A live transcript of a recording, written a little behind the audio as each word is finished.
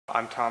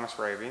I'm Thomas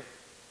Raby.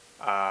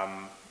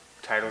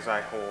 Titles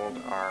I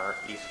hold are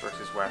East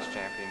versus West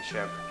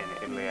Championship.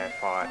 In Italy I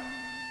fought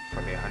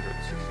for the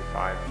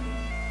 165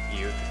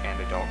 youth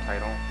and adult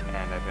title,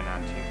 and I've been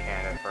on Team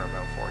Canada for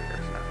about 4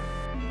 years now.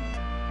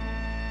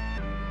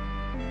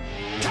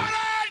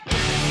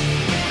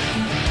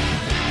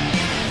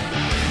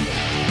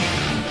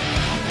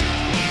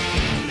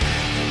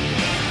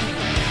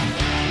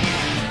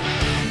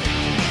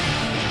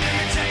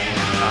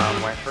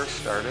 When I first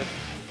started,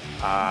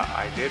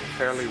 I did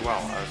fairly well.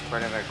 I was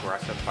quite an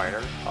aggressive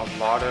fighter. A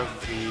lot of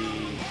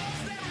the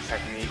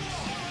techniques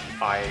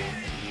I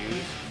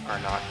use are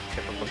not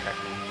typical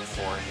techniques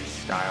for the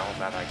style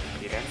that I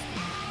compete in.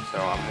 So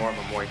I'm more of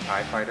a Muay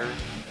Thai fighter,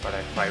 but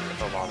I fight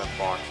with a lot of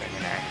boxing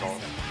and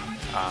angles.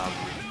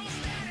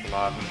 A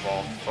lot of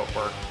involved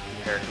footwork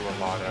compared to a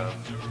lot of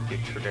the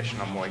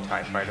traditional Muay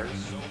Thai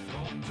fighters.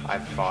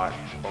 I've fought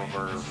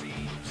over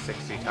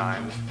 60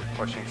 times,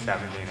 pushing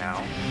 70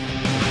 now.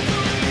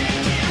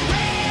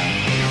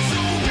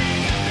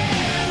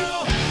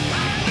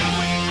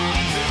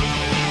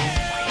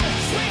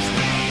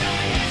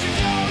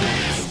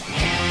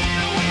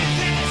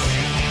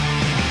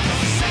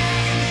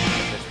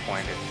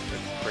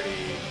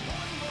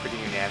 Pretty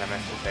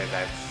unanimous to say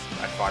that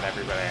I fought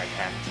everybody I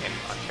can in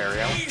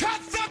Ontario.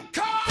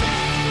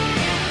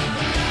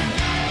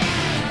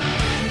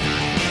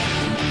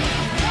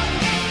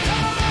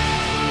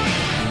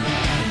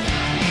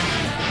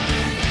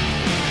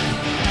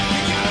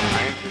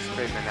 I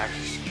anticipate the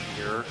next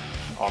year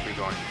I'll be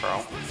going pro,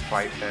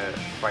 fight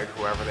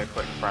whoever they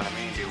put in front of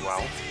me and do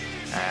well,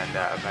 and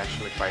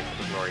eventually fight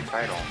for the glory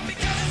title.